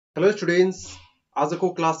Hello students, आजको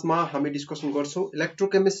क्लासमा हामी डिस्कसन गर्छौं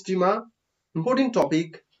इलेक्ट्रोकेमिस्ट्रीमा इम्पोर्टेन्ट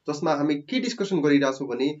टपिक जसमा हामी के डिस्कसन गरिरहेछौं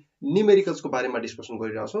भने न्यूमेरिकल्सको बारेमा डिस्कसन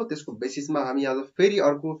गरिरहेछौं। त्यसको बेसिसमा हामी आज फेरि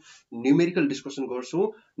अर्को न्यूमेरिकल डिस्कसन गर्छौं,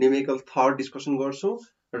 न्यूमेरिकल थर्ड डिस्कसन गर्छौं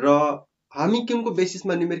र हामी कुनको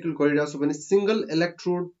बेसिसमा न्यूमेरिकल गरिरहेछौं भने सिंगल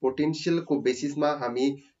इलेक्ट्रोड पोटेन्शियलको बेसिसमा हामी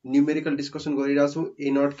numerical discussion गरिरहेछौं।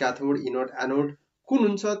 Anode, क्याथोड, anode, anode कुन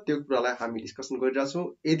हुन्छ त्यो कुरालाई हामी डिस्कसन गरिरहेछौं।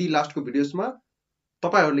 यदि लास्टको भिडियोसमा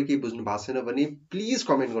तपाईहरुले के बुझ्नु भएको छैन भने प्लिज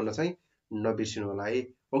कमेन्ट गर्न चाहिँ नबिर्सिनु होला है।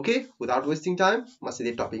 ओके, विदाउट वेस्टिङ टाइम म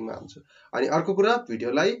सिधै टपिकमा आउँछु। अनि अर्को कुरा,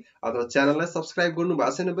 भिडियोलाई अथवा च्यानललाई सब्स्क्राइब गर्नु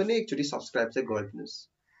भएको छैन भने एकचोटी सब्स्क्राइब चाहिँ गरिदिनुस्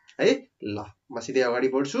है। ल म सिधै अगाडि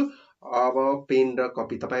बढ्छु। अब पेन र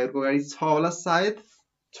कपी तपाईहरुको अगाडि छ होला, सायद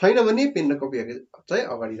छैन भने पेन र कपी चाहिँ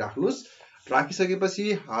अगाडि राख्नुस्। राखिसकेपछि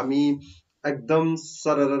हामी एकदम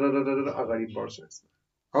सरर अगाडि बढ्छौं।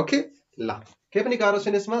 ओके, ल के पनि गाह्रो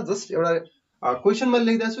छैन यसमा, जस्ट एउटा क्वेशनमा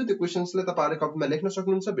लेख्दैछु। त्यो क्वेशन्सले तपाईहरुले कपीमा लेख्न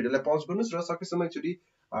सक्नुहुन्छ। भिडियोलाई पज गर्नुस् र सकेसम्म एकचोटी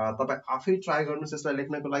तपाई आफै ट्राई गर्नुस् यसलाई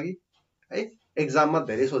लेख्नको लागि है। एक्जाममा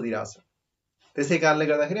धेरै सोधिरहेछ, त्यसै कारणले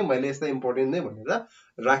गर्दाखेरि मैले यसलाई इम्पोर्टेन्ट नै भनेर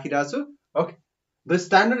राखिरहेछु। Okay, the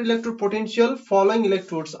standard electrode potential following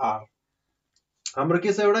electrodes are. हाम्रो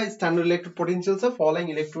के छ, एउटा स्ट्यान्डर्ड इलेक्ट्रोड पोटेन्शियल छ, फलोइङ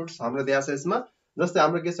इलेक्ट्रोड्स हाम्रो दिएको छ यसमा। जस्तै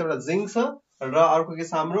हाम्रो के छ, एउटा जिंक छ र अर्को के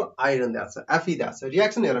छ, हाम्रो आइरन दिएको छ, Fe दिएको छ।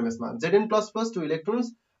 रिएक्सन हेरौँ यसमा, Zn++ 2 इलेक्ट्रोन्स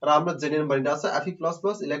र हाम्रो Zn बनिरहेछ Fe++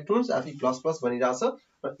 इलेक्ट्रोन्स Fe++ बनिरहेछ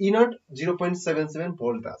र इनर्ट 0.77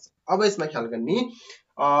 भोल्ट दिएको छ। अब यसमा ख्याल गर्ने,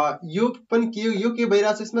 यो पनि के हो, यो के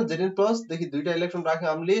भइरहेछ यसमा Zn+ देखि दुईटा इलेक्ट्रोन राख्यो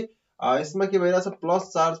हामीले। यसमा के भइरहेछ, प्लस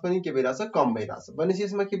चार्ज पनि के भइरहेछ, कम भइरहेछ। भनेपछि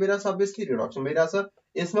यसमा के भइरहेछ, अभियसली रिडक्सन भइरहेछ।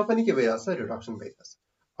 यसमा पनि के भइरहेछ, रिडक्सन भइरहेछ।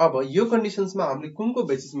 अब यो कन्डिसन्समा हामीले कुनको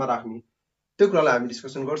बेसिसमा राख्ने त्यो कुरालाई हामी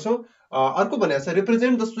डिस्कसन गर्छौं। अर्को भनेको छ,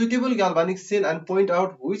 represent the suitable ग्याल्भानिक sale and point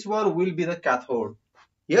out which one will be the क्याथोड।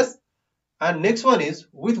 Yes, and next one is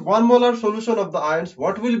with 1 molar solution of the ions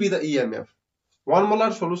what will be the EMF। 1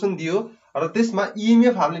 molar solution दियो र त्यसमा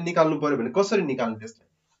EMF हामीले निकाल्नु पर्यो भने कसरी निकाल्ने त्यसलाई।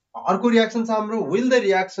 अर्को रिएक्सन छ हाम्रो, will the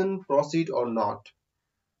reaction processed or not.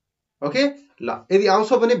 Okay, ल यदि आउँछ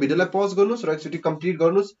भने भिडियोलाई पज गर्नुस् र एकचोटी कम्प्लिट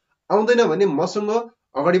गर्नुस्। आउँदैन भने मसँग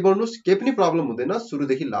अगाडि बढ्नुस्, केही पनि प्रब्लम हुँदैन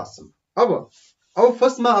सुरुदेखि लास्टसम्म। अब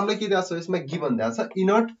फर्स्टमा हामीलाई के दिएको छ, यसमा गिभन दिएको छ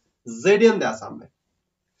इनर्ट Zn दिएको छ हामीलाई,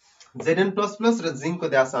 Zn++ र जिंकको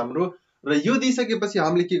दिएको छ हाम्रो। र यो दिइसकेपछि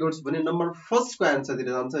हामीले के गर्छौं भने नम्बर फर्स्टको आन्सरतिर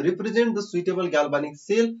जान्छ, represent the suitable ग्याल्भानिक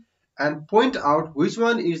sale and point out which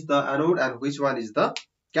one is the anode and which one is the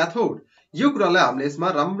क्याथोड। यो कुरालाई हामीले यसमा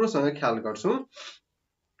राम्रोसँग ख्याल गर्छौं।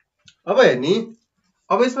 अब हेर्नी,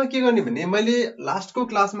 अब यसमा के गर्ने भने मैले लास्टको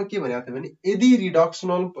क्लासमा के भनेको थिएँ भने यदि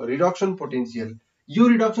रिडक्सन पोटेन्शियल, यो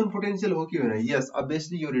रिडक्सन पोटेन्शियल हो कि होइन, यस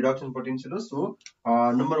अभियसली यो रिडक्सन पोटेन्शियल हो। सो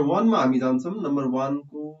नम्बर 1 मा हामी जान्छौं, नम्बर 1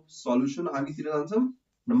 को सल्युसन हामीतिर जान्छौं।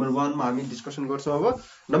 नम्बर 1 मा हामी डिस्कसन गर्छौं। अब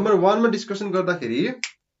नम्बर 1 मा डिस्कसन गर्दाखेरि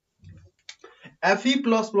Fe++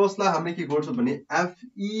 लाई हामीले के गर्छौं भने Fe++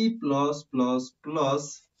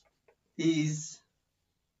 is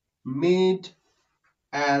made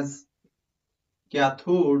as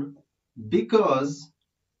cathode because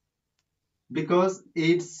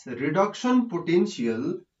its reduction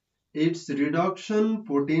potential is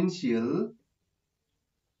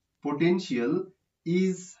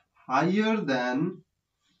higher than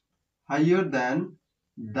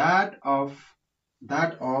that of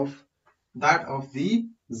the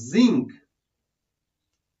zinc.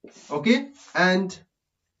 Okay, and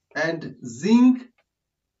zinc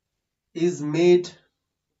is made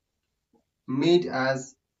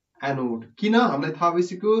as anode. किन हामीलाई थाहा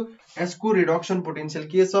भइसक्यो यसको रिडक्सन पोटेन्शियल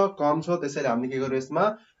के छ, कम छ, त्यसैले हामीले के गर्यौं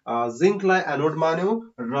यसमा जिंकलाई एनोड मान्यौं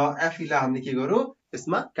र Fe लाई हामीले के गर्यौं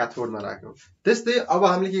यसमा क्याथोडमा राख्यौं। त्यस्तै अब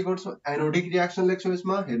हामीले के गर्छौं, एनोडिक रिएक्सन लेख्छौं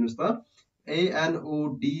यसमा। हेर्नुस् त,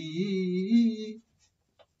 ANOD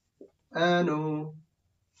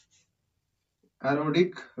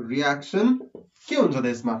एनोडिक रिएक्सन के हुन्छ त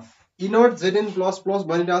यसमा, इनर्ट Zn++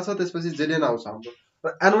 बनिरहेछ, त्यसपछि Zn आउँछ हाम्रो।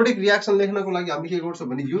 र एनोडिक रिएक्सन लेख्नको लागि हामीले के गर्छौं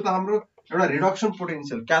भने यो त हाम्रो एउटा रिडक्सन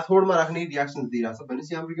पोटेन्शियल क्याथोडमा राख्ने रिएक्सन दिइरहेछ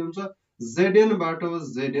भनेपछि हाम्रो के हुन्छ, Zn बाट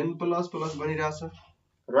Zn++ बनिरहेछ,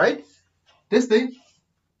 राइट। त्यस्तै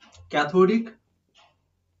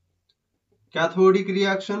क्याथोडिक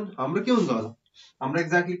रिएक्सन हाम्रो के हुन्छ होला, हाम्रो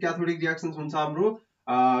एक्ज्याक्टली क्याथोडिक रिएक्सन हुन्छ हाम्रो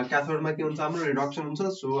क्याथोडमा के हुन्छ, हाम्रो रिडक्सन हुन्छ।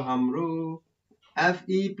 सो हाम्रो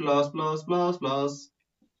Fe++++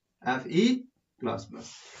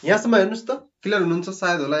 यहाँसम्म हेर्नुस् त, क्लियर हुनुहुन्छ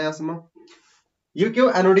सायद होला यहाँसम्म। यो के हो,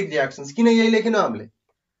 एनोडिक रिएक्सन्स। किन यही लेखेन हामीले,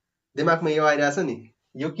 दिमागमा यो आइरहेछ नि,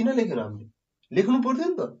 यो किन लेखेन हामीले, लेख्नु पर्थ्यो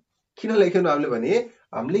नि त। किन लेखेन हामीले भने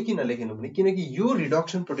किनकि यो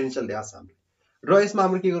रिडक्सन पोटेन्शियल दिएको छ हामीले र यसमा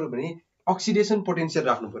हामीले के गर्यौं भने अक्सिडेसन पोटेन्शियल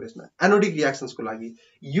राख्नु पर्यो यसमा एनोडिक रियाक्सन्सको लागि।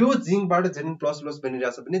 यो जिंकबाट Zn++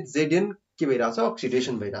 बनिरहेछ भने Zn के भइरहेछ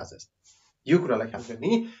अक्सिडेसन भइरहेछ, यो कुरालाई ख्याल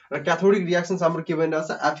गर्ने। र क्याथोडिक रियाक्सन्स हाम्रो के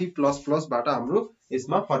भइरहेछ Fe++ बाट हाम्रो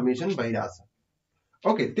यसमा फर्मेसन भइरहेछ।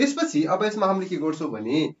 ओके, त्यसपछि अब यसमा हामीले के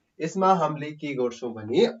गर्छौं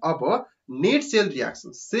भने अब net sale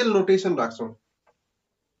reaction sale notation राख्छौं।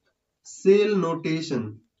 Sale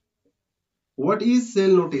notation, what is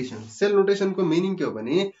sale notation? Sale notation को मिनिङ के हो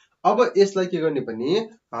भने अब यसलाई के गर्ने भने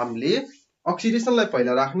हामीले अक्सिडेसनलाई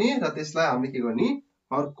पहिला राख्ने र त्यसलाई हामीले के गर्ने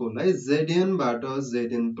अर्कोलाई Zn बाट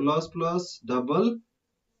Zn++ डबल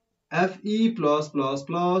Fe+++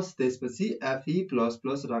 त्यसपछि Fe++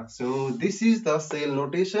 राख्छौं। This is the sale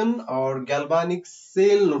notation और ग्याल्भानिक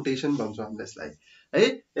सेल नोटेसन भन्छौं हामीले यसलाई है।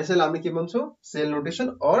 यसैलाई हामीले के भन्छौं सेल नोटेसन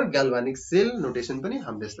और ग्याल्भानिक सेल नोटेसन पनि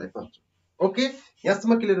हामीले यसलाई भन्छौं। ओके,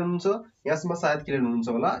 यहाँसम्म क्लियर हुनुहुन्छ? यहाँसम्म सायद क्लियर हुनुहुन्छ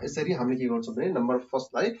होला। यसरी हामीले के गर्छौं भने नम्बर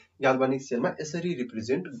फर्स्टलाई ग्याल्भानिक सेलमा यसरी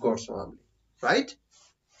रिप्रेजेन्ट गर्छौं हामीले, राइट।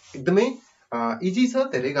 एकदमै इजी छ,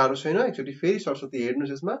 धेरै गाह्रो छैन। एकचोटी फेरि सरस्वती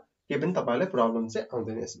हेर्नुस्, यसमा के पनि तपाईहरुलाई प्रब्लम चाहिँ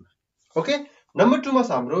आउँदैन यसमा। ओके, नम्बर 2 मा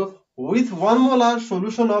छ हाम्रो with 1 molar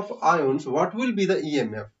solution of ions what will be the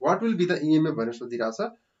EMF? What will be the EMF भनेर सोधिरहेछ।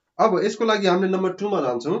 अब यसको लागि हामीले नम्बर 2 मा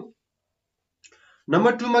जान्छौं।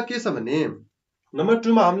 नम्बर 2 मा के छ भने नम्बर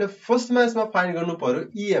 2 मा हामीले फर्स्ट मा यसमा फाइन्ड गर्नु पर्यो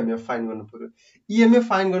EMF फाइन्ड गर्नु पर्यो। EMF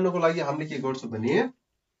फाइन्ड गर्नको लागि हामीले के गर्छौं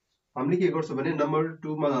भने नम्बर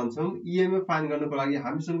 2 मा जान्छौं। EMF फाइन्ड गर्नको लागि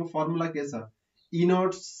हामीसँग फर्मुला के छ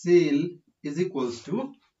inert sale is equals to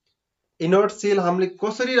inert sale हामीले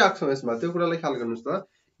कसरी राख्छौं यसमा त्यो कुरालाई ख्याल गर्नुस् त।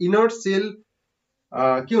 इनर्ट सेल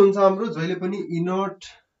के हुन्छ हाम्रो जहिले पनि inert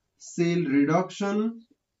sale reduction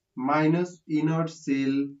minus inert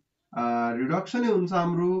sale reduction नै हुन्छ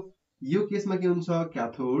हाम्रो। यो केसमा के हुन्छ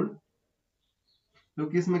क्याथोड, यो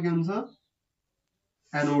केसमा के हुन्छ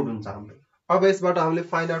एनोड हुन्छ हाम्रो। अब यसबाट हामीले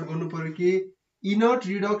फाइन्ड आउट गर्नु पर्यो कि इनर्ट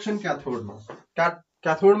रिडक्सन क्याथोडमा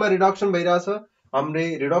क्याथोडमा रिडक्सन भइराछ, हाम्रो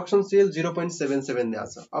रिडक्सन सेल 0.77 दिएको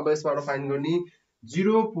छ। अब यसबाट फाइन्ड गर्ने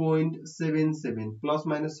 0.77 प्लस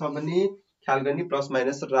माइनस छ भने ख्याल गर्ने प्लस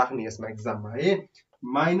माइनस राख्ने यसमा एक्जाममा है।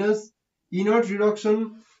 माइनस इनर्ट रिडक्सन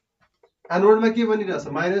एनोडमा के बनिरहेछ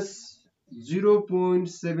माइनस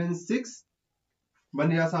 0.76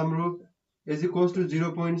 बनिरहेछ हाम्रो इज इक्वल्स टु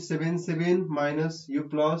 0.77 माइनस यो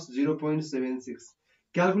प्लस 0.76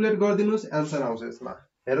 क्याल्कुलेट गरिदिनुस् आन्सर आउँछ यसमा।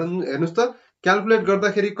 हेर्नुस् त क्याल्कुलेट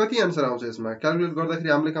गर्दाखेरि कति आन्सर आउँछ यसमा। क्याल्कुलेट गर्दाखेरि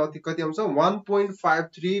हामीले कति आउँछ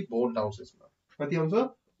 1.53 भोल्ट आउँछ यसमा। कति आउँछ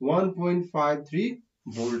 1.53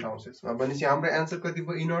 भोल्ट आउँछ यसमा। भनेपछि हाम्रो आन्सर कति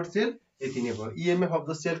भयो इनर्ट सेल यति नै भयो। EMF अफ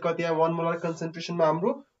द सेल कति आयो 1 मोलर कन्सन्ट्रेसनमा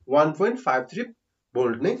हाम्रो 1.53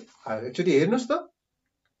 भोल्ट नै आयो। एकचोटी हेर्नुस् त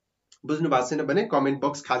बुझ्नु भएको छैन भने कमेन्ट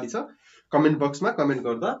बक्स खाली छ, कमेन्ट बक्समा कमेन्ट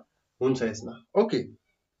गर्दा हुन्छ यसमा। ओके,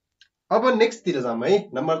 अब नेक्स्ट तिर जाम है,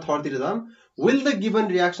 नम्बर 3 तिर जाम। Will the given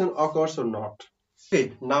reaction occurs or not? Okay,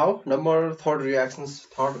 now number 3 reactions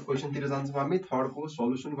third question तिर जान्छौं हामी। थर्ड को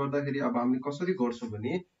सल्युसन गर्दाखेरि अब हामीले कसरी गर्छौं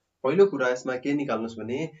भने पहिलो कुरा यसमा के निकाल्नुस्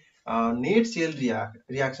भने नेट सेल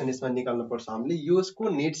रियाक्सन यसमा निकाल्नु पर्छ हामीले। यसको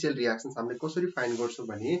नेट सेल रियाक्सन्स हामीले कसरी फाइन्ड गर्छौं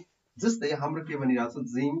भने जस्तै हाम्रो के भनिरहेछ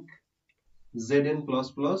जिंक Zn++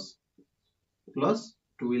 प्लस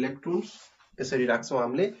 2 इलेक्ट्रोन्स यसरी राख्छौं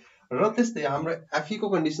हामीले। र त्यस्तै हाम्रो Fe को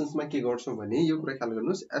कन्डिसन्समा के गर्छौं भने यो कुरा ख्याल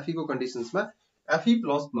गर्नुस् Fe को कन्डिसन्समा Fe++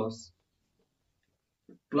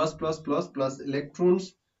 प्लस इलेक्ट्रोन्स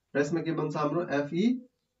र यसमा के बन्छ हाम्रो Fe++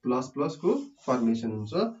 को फर्मेसन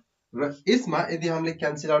हुन्छ। र यसमा यदि हामीले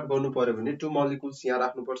क्यान्सल आउट गर्नु पर्यो भने 2 मोलिकुल्स यहाँ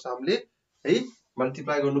राख्नु पर्छ हामीले है।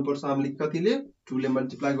 मल्टिप्लाई गर्नु पर्छ हामीले कतिले 2 ले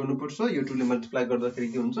मल्टिप्लाई गर्नु पर्छ। यो 2 ले मल्टिप्लाई गर्दाखेरि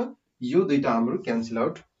के हुन्छ यो दुईटा हाम्रो क्यान्सल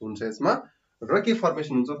आउट हुन्छ यसमा। र के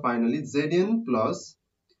फर्मेसन हुन्छ फाइनली Zn प्लस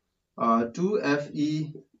 2Fe+++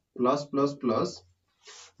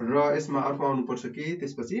 र यसमा अर्को आउनु पर्छ के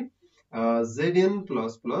त्यसपछि Zn++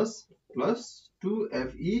 प्लस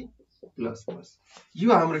 2Fe++। यो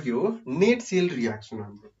हाम्रो के हो नेट सेल रियाक्सन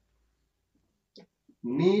हाम्रो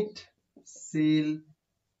net sale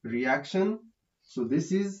reaction. So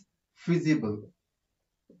this is feasible.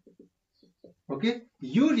 Okay,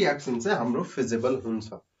 यो रियाक्सन चाहिँ हाम्रो फिजिबल हुन्छ।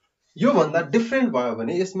 यो भन्दा डिफरेन्ट भयो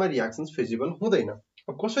भने यसमा रियाक्सन्स फिजिबल हुँदैन।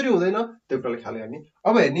 अब कसरी हुँदैन त्यो कुरालाई ख्याल गर्ने।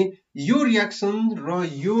 अब हेर्ने यो रियाक्सन र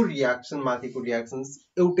यो रियाक्सन माथिको रियाक्सन्स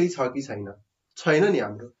एउटै छ कि छैन, छैन नि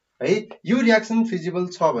हाम्रो है। यो रियाक्सन फिजिबल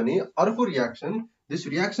छ भने अर्को reaction this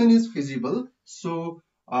reaction is feasible. So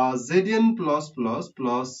Zn++ plus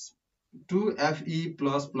 2Fe+++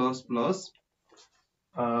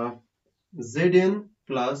 Zn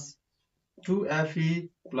plus 2Fe+++,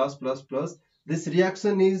 this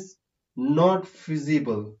reaction is not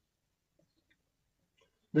feasible.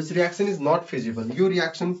 This reaction is not feasible. यो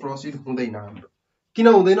reaction proceed हुँदैन हाम्रो। किन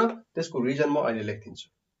हुँदैन त्यसको रिजन म अहिले लेखिदिन्छु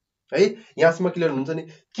है। यहाँसम्म क्लियर हुन्छ नि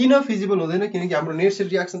किन फिजिबल हुँदैन, किनकि हाम्रो नेट सेल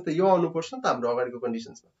रियाक्सन त यो आउनुपर्छ नि त हाम्रो अगाडिको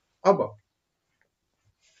कन्डिसन्समा। अब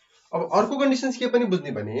अर्को कन्डिसन्स के पनि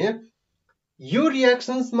बुझ्ने भने यो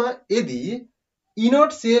रियाक्सन्समा यदि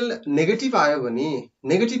इनर्ट सेल नेगेटिभ आयो भने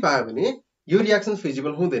यो रियाक्सन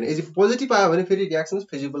फिजिबल हुँदैन। यदि पोजिटिभ आयो भने फेरि रियाक्सन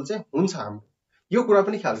फिजिबल चाहिँ हुन्छ हाम्रो, यो कुरा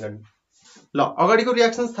पनि ख्याल गर्ने। ल अगाडिको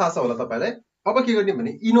रियाक्सन्स थाहा छ होला तपाईलाई। अब के गर्ने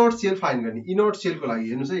भने इनर्ट सेल फाइन्ड गर्ने। इनर्ट सेलको लागि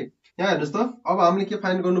हेर्नुस् है, यहाँ हेर्नुस् त। अब हामीले के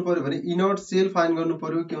फाइन्ड गर्नु पर्यो भने इनर्ट सेल फाइन्ड गर्नु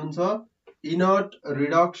पर्यो। के हुन्छ inert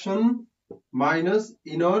reduction minus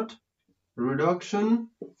inert reduction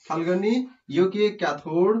ख्याल गर्ने। यो के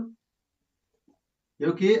क्याथोड,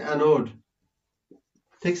 यो के एनोड,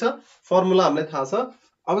 ठीक छ। फर्मुला हामीलाई थाहा छ।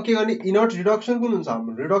 अब के गर्ने इनर्ट रिडक्सन कुन हुन्छ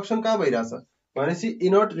हाम्रो, रिडक्सन कहाँ भइराछ भनेपछि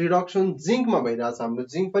इनर्ट रिडक्सन जिंकमा भइराछ हाम्रो।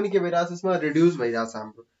 जिंक पनि के भइराछ यसमा रिड्युस भइराछ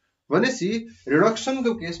हाम्रो। भनेपछि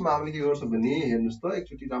रिडक्सनको केसमा हामीले के गर्छौं भने हेर्नुस् त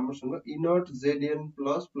एकचोटी राम्रोसँग inert Zn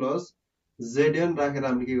plus plus Zn राखेर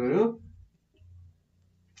हामीले के गर्यौं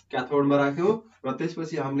क्याथोडमा राख्यौं र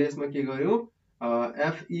त्यसपछि हामीले यसमा के गर्यौं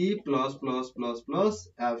Fe plus plus plus plus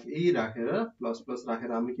Fe राखेर प्लस प्लस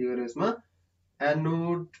राखेर हामीले के गर्यौं यसमा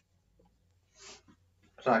एनोड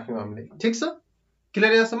राख्यौं हामीले, ठीक छ।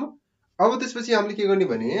 क्लियर यहाँसम्म। अब त्यसपछि हामीले के गर्ने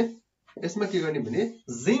भने यसमा के गर्ने भने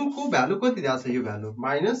जिंकको भ्यालु कति दिएको छ, यो भ्यालु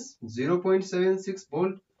माइनस 0.76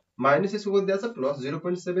 भोल्ट माइनस यसको कति दिएको छ प्लस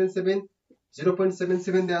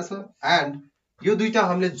 0.77 दिएको छ। एन्ड यो दुईटा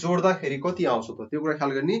हामीले जोड्दाखेरि कति आउँछ त त्यो कुरा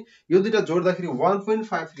ख्याल गर्ने। यो दुईटा जोड्दाखेरि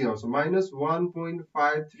 1.53 आउँछ minus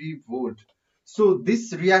 1.53 volt. So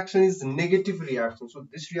this reaction is negative reaction. So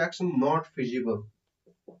this reaction not feasible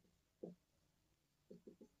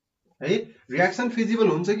है। रियाक्सन फिजिबल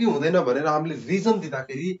हुन्छ कि हुँदैन भनेर हामीले रिजन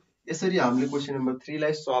दिँदाखेरि यसरी हामीले क्वेशन नम्बर 3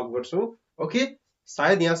 लाई सल्भ गर्छौं। ओके,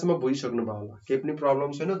 सायद यहाँसम्म बुझिसक्नु भयो होला, केही पनि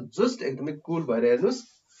प्रब्लम छैन। जस्ट एकदमै कुल भएर हेर्नुस्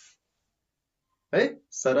है,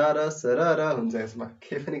 सरारा सरारा हुन्छ यसमा,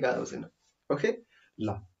 केही पनि गाह्रो छैन। ओके ल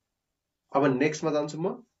अब नेक्स्टमा जान्छु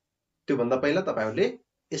म। त्यो भन्दा पहिला तपाईहरुले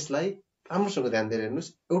यसलाई राम्रोसँग ध्यान दिएर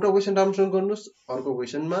हेर्नुस्। एउटा क्वेशन राम्रोसँग गर्नुस्, अर्को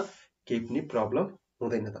क्वेशनमा केही पनि प्रब्लम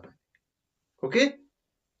हुँदैन तपाईँ। ओके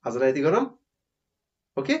आजलाई यति गरौँ।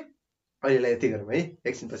 ओके अहिलेलाई यति गरौँ है।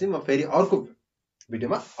 एकछिनपछि म फेरि अर्को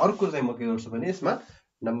भिडियोमा अर्को चाहिँ म के गर्छु भने यसमा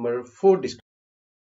नम्बर 4 डिस्कस